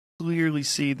clearly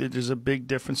see that there's a big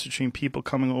difference between people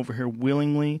coming over here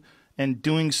willingly and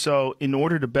doing so in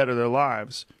order to better their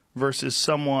lives versus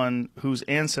someone whose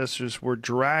ancestors were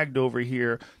dragged over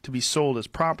here to be sold as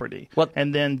property,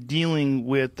 and then dealing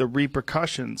with the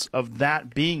repercussions of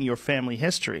that being your family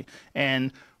history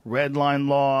and red line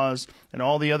laws and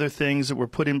all the other things that were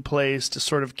put in place to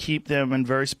sort of keep them in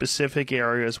very specific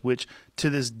areas, which to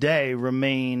this day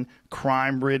remain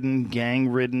crime-ridden,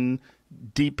 gang-ridden,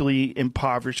 deeply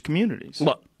impoverished communities.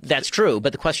 Well, that's true,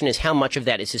 but the question is how much of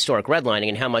that is historic redlining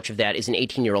and how much of that is an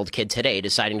 18-year-old kid today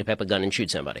deciding to pick up a gun and shoot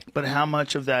somebody? But how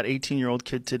much of that 18-year-old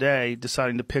kid today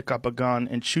deciding to pick up a gun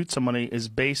and shoot somebody is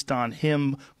based on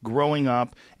him growing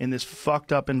up in this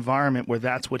fucked up environment where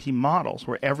that's what he models,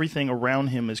 where everything around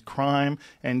him is crime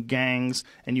and gangs,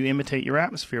 and you imitate your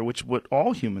atmosphere, which is what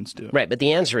all humans do. Right, but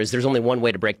the answer is there's only one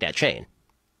way to break that chain.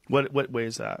 What way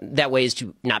is that? That way is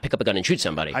to not pick up a gun and shoot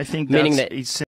somebody. I think meaning that's that